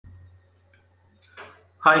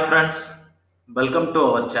Hi friends, welcome to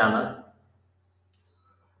our channel.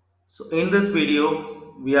 So in this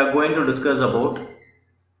video, we are going to discuss about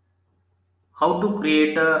how to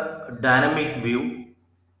create a dynamic view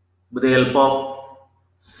with the help of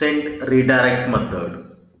send redirect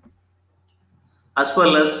method. As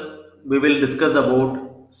well as we will discuss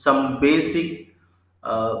about some basic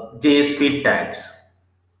JSP tags.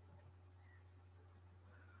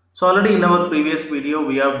 So already in our previous video,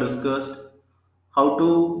 we have discussed how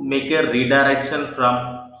to make a redirection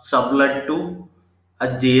from Servlet to a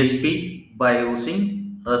JSP by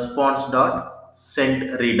using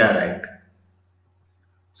response.sendRedirect.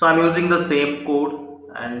 So I'm using the same code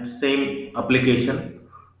and same application,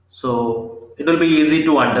 so it will be easy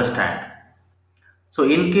to understand. So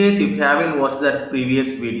in case if you haven't watched that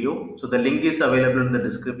previous video, so the link is available in the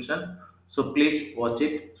description. So please watch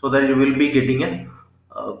it so that you will be getting a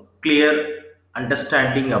clear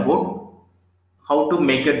understanding about how to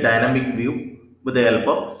make a dynamic view with the help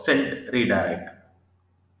of send redirect.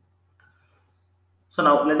 So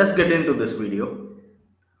now let us get into this video.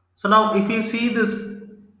 So now if you see this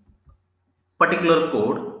particular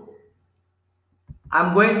code,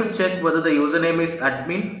 I'm going to check whether the username is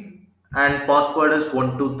admin and password is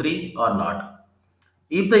 123 or not.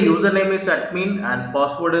 If the username is admin and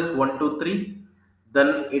password is 123,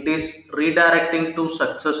 then it is redirecting to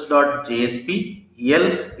success.jsp,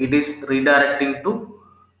 else it is redirecting to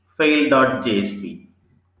fail.jsp.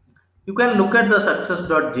 You can look at the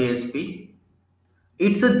success.jsp.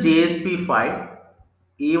 It's a JSP file,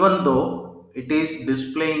 even though it is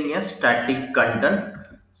displaying a static content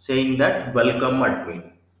saying that welcome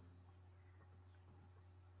admin.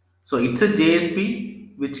 So it's a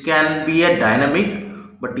JSP which can be a dynamic,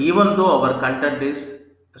 but even though our content is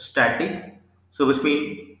static, so which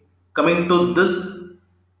means coming to this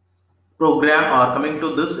program or coming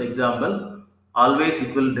to this example, always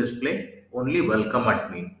it will display only welcome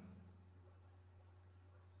admin.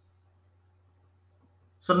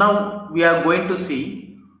 So now we are going to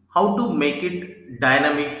see how to make it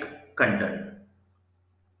dynamic content.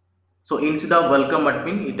 So instead of welcome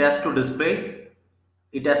admin, it has to display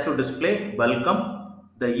welcome,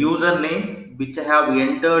 the username which I have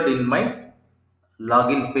entered in my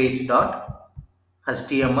login page dot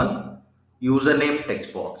html username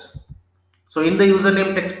text box. So in the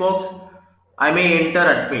username text box, I may enter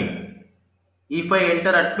admin. If I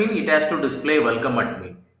enter admin, it has to display welcome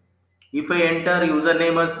admin. If I enter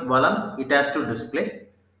username as Valan, it has to display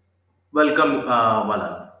welcome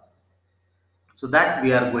Valan. So that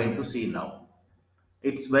we are going to see now.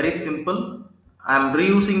 It's very simple. I am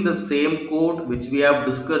reusing the same code which we have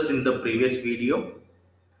discussed in the previous video,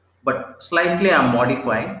 but slightly I am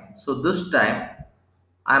modifying. So this time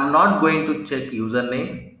I am not going to check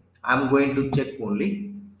username. I am going to check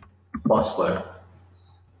only password.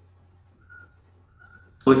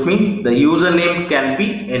 So which means the username can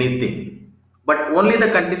be anything, but only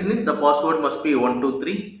the condition is the password must be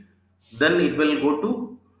 123. Then it will go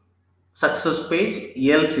to success page,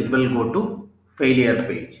 else it will go to failure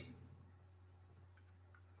page.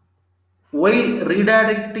 While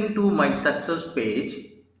redirecting to my success page,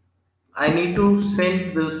 I need to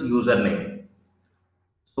send this username.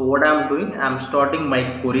 So what I am doing, I am starting my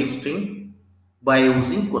query string by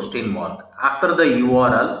using question mark. After the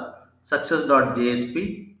URL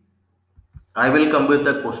success.jsp, I will come with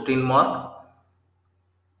the question mark.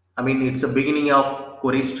 I mean, it's the beginning of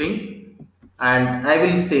query string, and I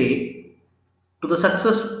will say to the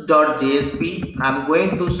success.jsp, I am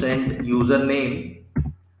going to send username,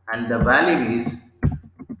 and the value is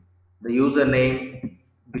the username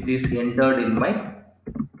which is entered in my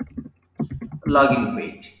login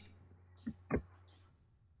page.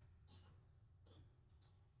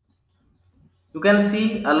 You can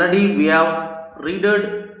see already we have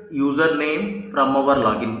readed username from our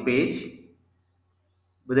login page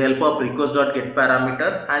with the help of request.get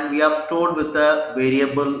parameter, and we have stored with the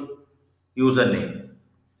variable username.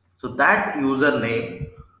 So that username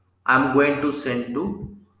I'm going to send to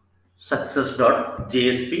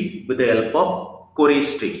success.jsp with the help of query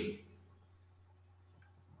string.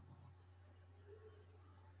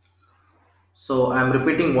 So I'm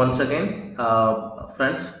repeating once again,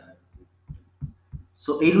 friends.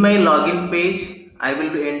 So in my login page, I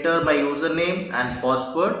will enter my username and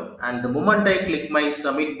password, and the moment I click my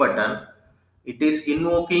submit button, it is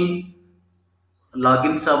invoking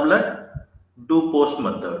login servlet do post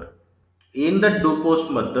method. In the do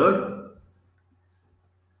post method,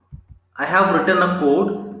 I have written a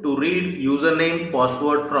code to read username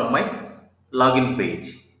password from my login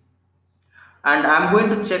page, and I am going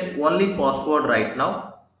to check only password right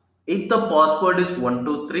now. If the password is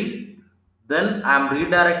 123, then I'm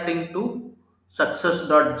redirecting to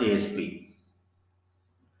success.jsp.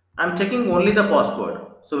 I'm checking only the password.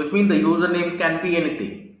 So which means the username can be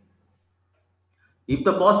anything. If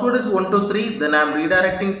the password is 123, then I'm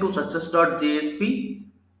redirecting to success.jsp.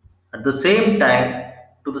 At the same time,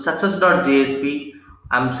 to the success.jsp,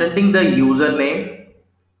 I'm sending the username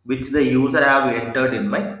which the user have entered in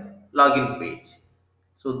my login page.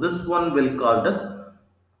 So this one will called as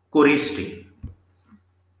query string.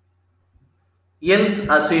 Else,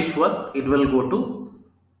 as usual, it will go to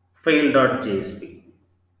fail.jsp.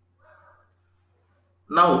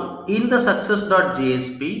 Now, in the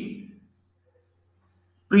success.jsp,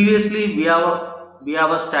 previously we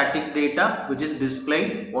have a static data which is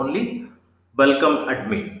displaying only welcome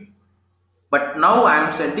admin. But now I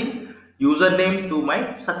am sending username to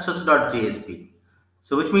my success.jsp.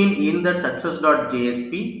 So which means in that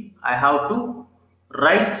success.jsp, I have to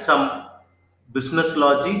write some business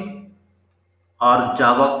logic or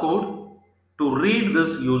Java code to read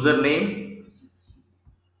this username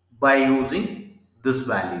by using this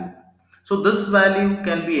value. So this value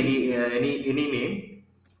can be any name.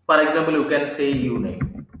 For example, you can say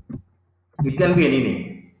uname. It can be any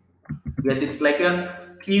name. Yes, it's like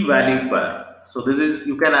a key value pair. So this is,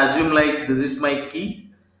 you can assume like this is my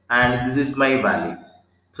key and this is my value.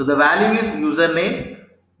 So the value is username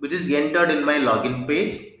which is entered in my login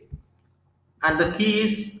page, and the key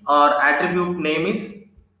is or attribute name is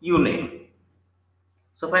uname.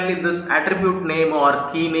 So finally this attribute name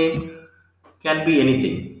or key name can be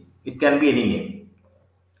anything. It can be any name.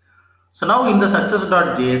 So now in the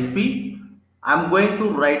success.jsp, I'm going to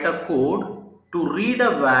write a code to read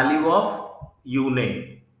a value of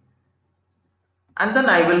uname, and then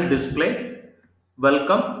I will display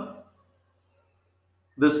welcome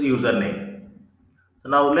this username. So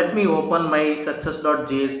now let me open my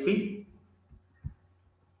success.jsp.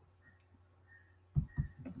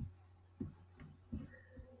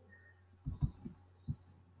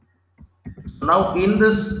 So now in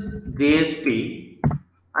this JSP,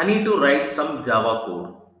 I need to write some Java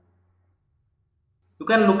code. You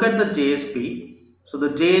can look at the JSP. So the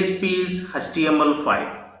JSP is HTML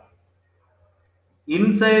file.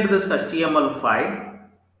 Inside this HTML file,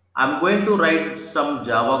 I'm going to write some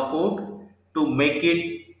Java code to make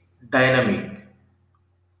it dynamic.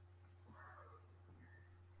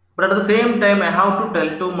 But at the same time, I have to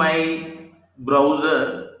tell to my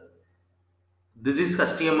browser, this is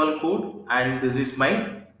HTML code and this is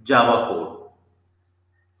my Java code.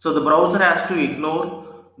 So the browser has to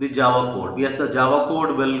ignore the Java code. Yes, the Java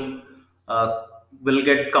code will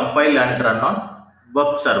get compiled and run on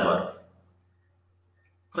web server.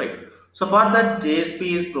 Right. So for that, JSP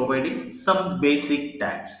is providing some basic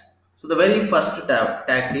tags. So the very first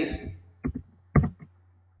tag is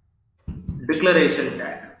declaration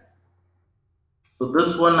tag. So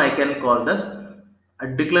this one I can call this a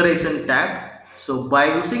declaration tag. So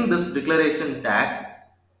by using this declaration tag,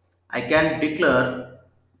 I can declare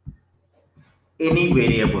any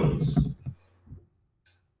variables.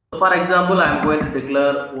 So for example, I am going to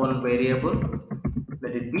declare one variable,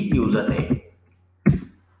 let it be username.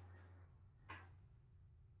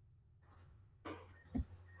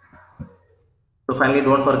 So finally,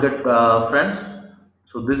 don't forget friends,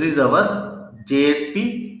 so this is our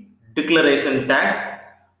JSP declaration tag.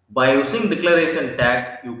 By using declaration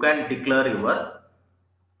tag, you can declare your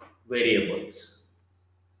variables.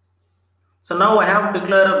 So now I have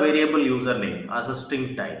declared a variable username as a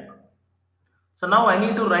string type. So now I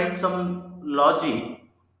need to write some logic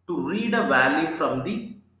to read a value from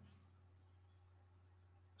the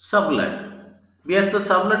Servlet. Yes, the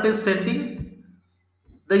Servlet is sending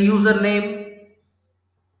the username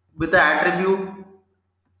with the attribute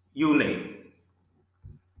uname.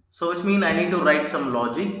 So which means I need to write some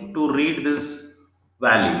logic to read this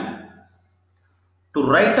value. To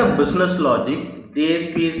write a business logic,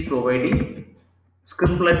 JSP is providing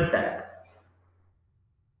scriptlet tag.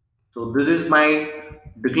 So this is my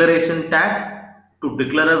declaration tag to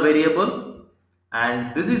declare a variable,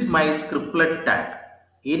 and this is my scriptlet tag.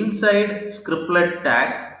 Inside scriptlet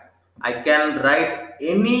tag, I can write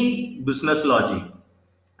any business logic.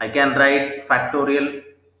 I can write factorial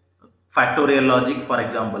logic, for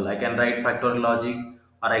example. I can write factorial logic,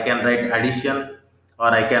 or I can write addition, or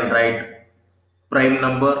I can write prime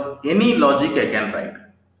number. Any logic I can write.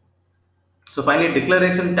 So finally,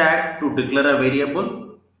 declaration tag to declare a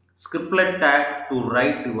variable, scriptlet tag to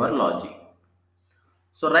write your logic.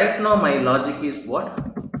 So right now my logic is what?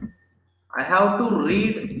 I have to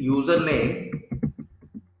read username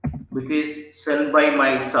which is sent by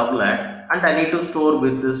my Servlet, and I need to store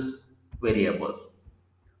with this variable.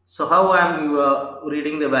 So how I am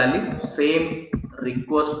reading the value? Same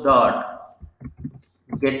request dot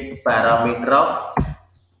get parameter of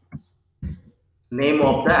name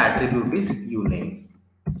of the attribute is uname.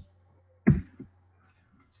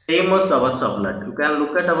 Same as our sublet. You can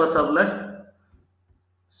look at our sublet.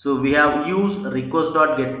 So we have used request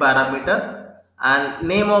dot get parameter and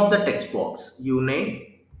name of the text box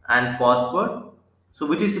uname and password. So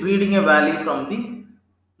which is reading a value from the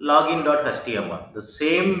login.html. The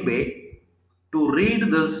same way to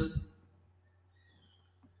read this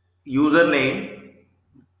username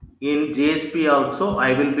in JSP also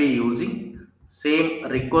I will be using same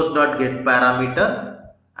request.get parameter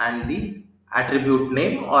and the attribute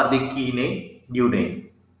name or the key name new name.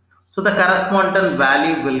 So the correspondent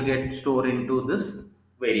value will get stored into this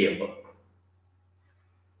variable.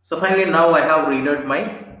 So finally now I have read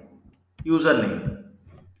my username.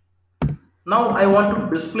 Now I want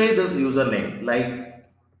to display this username like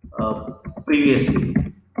previously.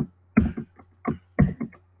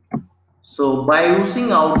 So by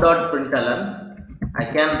using out.println, I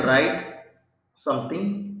can write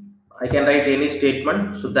something. I can write any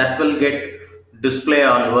statement. So that will get display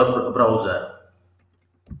on your browser.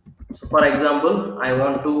 So for example, I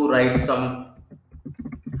want to write some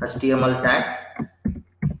HTML tag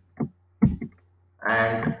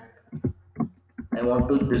and I want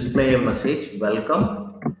to display a message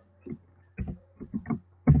welcome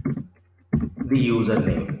the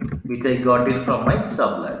username which I got it from my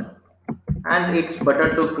sublet, and it's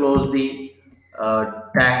better to close the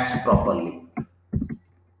tags properly.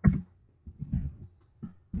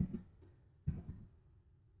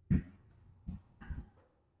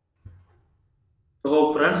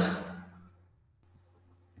 So friends,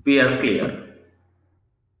 we are clear.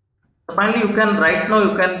 Finally, you can right now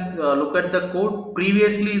you can look at the code.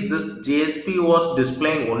 Previously, this JSP was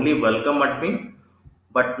displaying only welcome admin,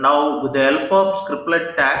 but now with the help of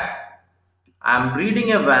scriptlet tag, I am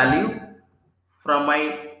reading a value from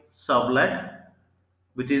my sublet,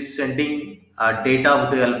 which is sending data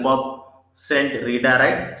with the help of send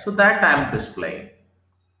redirect. So that I am displaying.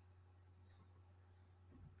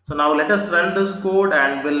 So now let us run this code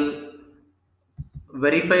and we'll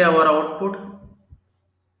verify our output,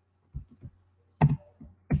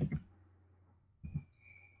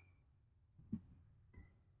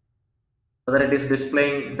 whether it is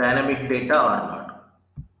displaying dynamic data or not.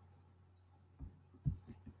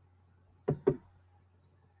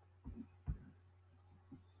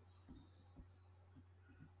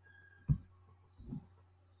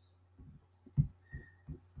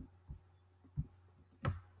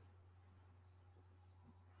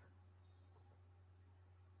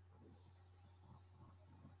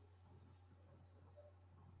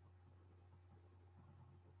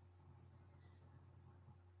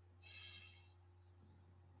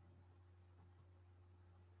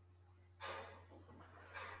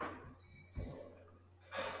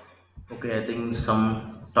 Okay, I think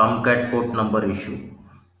some Tomcat port number issue.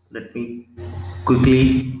 Let me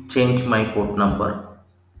quickly change my port number.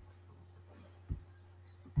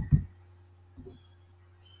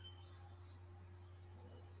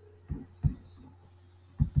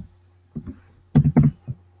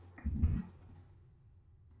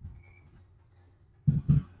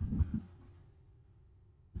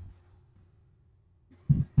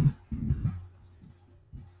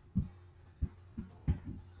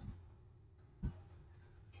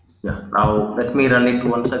 Yeah, now let me run it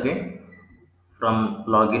once again from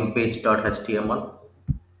login page.html.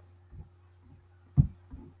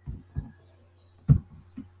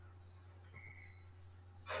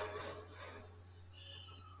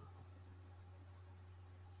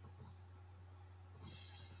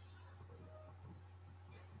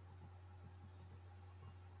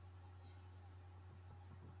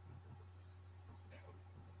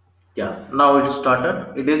 Yeah, now it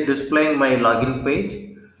started. It is displaying my login page.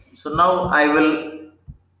 So now I will,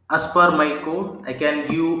 as per my code, I can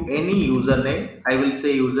give any username. I will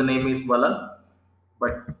say username is Valan,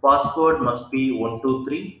 but password must be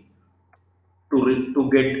 123 to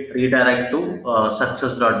get redirect to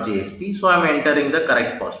success.jsp. So I'm entering the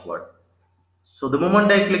correct password. So the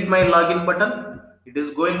moment I click my login button, it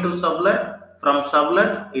is going to sublet. From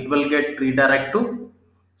sublet, it will get redirect to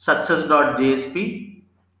success.jsp,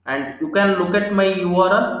 and you can look at my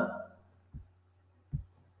URL.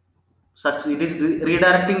 It is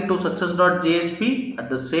redirecting to success.jsp.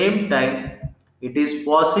 At the same time, it is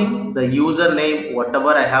passing the username whatever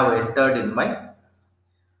I have entered in my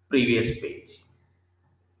previous page.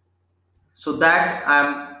 So that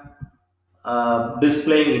I am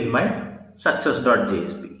displaying in my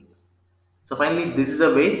success.jsp. So finally, this is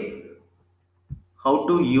a way how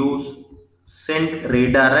to use send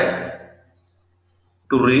redirect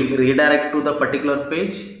to redirect to the particular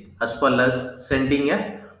page, as well as sending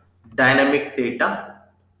a dynamic data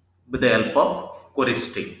with the help of query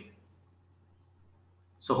string.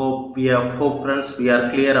 So hope friends we are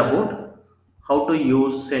clear about how to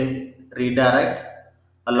use send redirect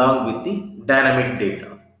along with the dynamic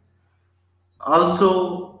data.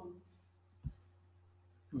 Also,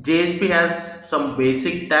 JSP has some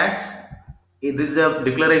basic tags. This is a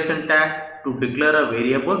declaration tag to declare a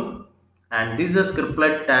variable, and this is a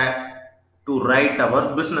scriptlet tag to write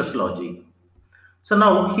our business logic. So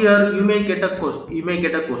now here you may get a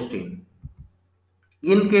question.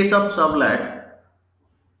 In case of Servlet,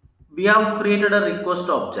 we have created a request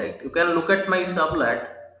object. You can look at my Servlet.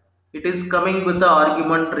 It is coming with the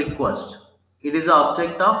argument request. It is the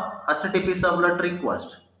object of HTTP Servlet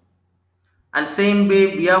request. And same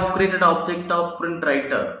way we have created object of print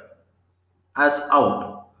writer as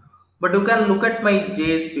out. But you can look at my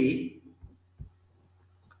JSP.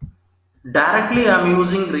 Directly I am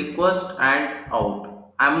using request and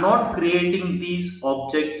out. I am not creating these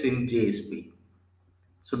objects in JSP.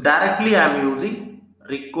 So directly I am using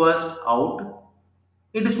request out.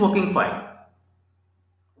 It is working fine.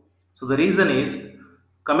 So the reason is,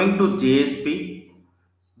 coming to JSP,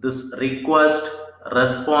 this request,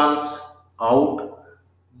 response, out,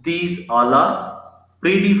 these all are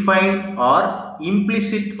predefined or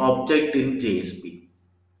implicit object in JSP.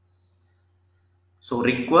 So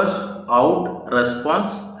request, out, response,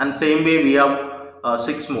 and same way we have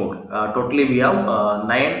 6 more. Totally we have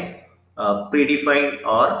 9 predefined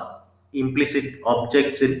or implicit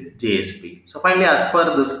objects in JSP. So finally, as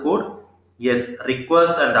per this code, yes,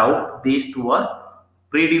 request and out, these two are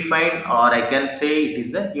predefined, or I can say it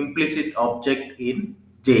is an implicit object in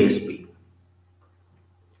JSP.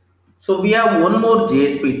 So we have one more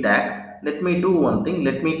JSP tag. Let me do one thing.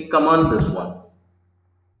 Let me command this one.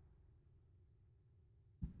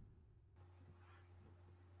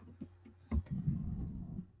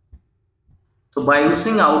 So by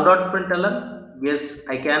using out.println, yes,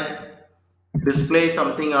 I can display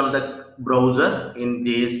something on the browser in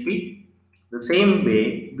JSP. The same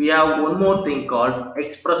way, we have one more thing called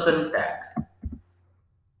expression tag.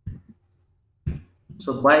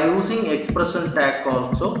 So by using expression tag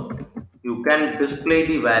also, you can display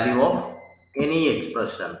the value of any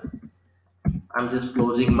expression. I'm just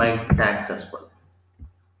closing my tags as well.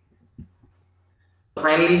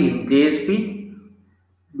 Finally, in JSP,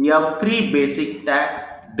 we have 3 basic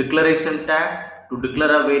tag: declaration tag to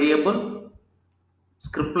declare a variable,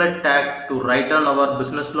 scriptlet tag to write down our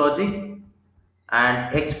business logic,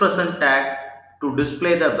 and expression tag to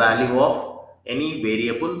display the value of any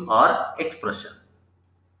variable or expression.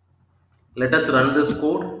 Let us run this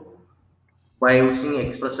code by using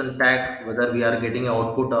expression tag, whether we are getting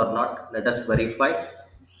output or not. Let us verify.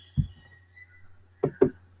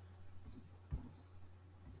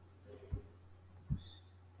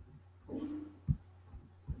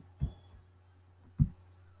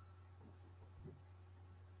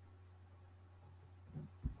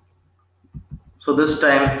 So this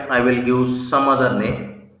time I will use some other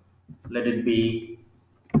name. Let it be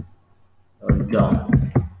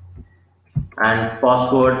John, and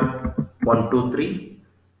password 123,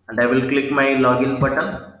 and I will click my login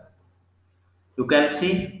button. You can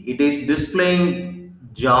see it is displaying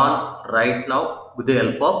John right now with the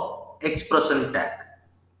help of expression tag.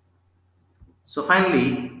 So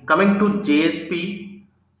finally, coming to JSP,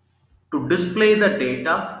 to display the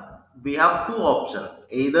data, we have 2 options.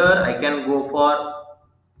 Either I can go for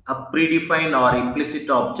a predefined or implicit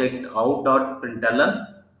object out.println.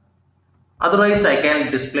 Otherwise, I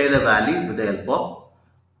can display the value with the help of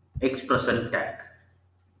expression tag.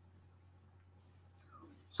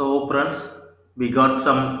 So friends, we got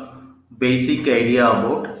some basic idea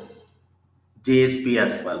about JSP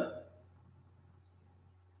as well.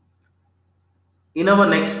 In our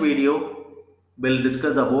next video, we'll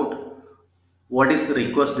discuss about what is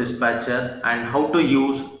request dispatcher and how to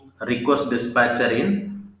use request dispatcher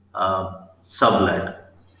in Servlet.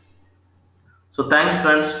 So thanks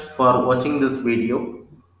friends for watching this video.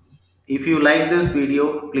 If you like this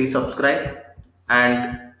video, please subscribe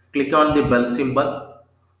and click on the bell symbol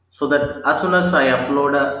so that as soon as I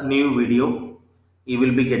upload a new video, you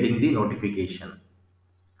will be getting the notification.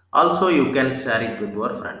 Also, you can share it with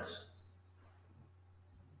your friends.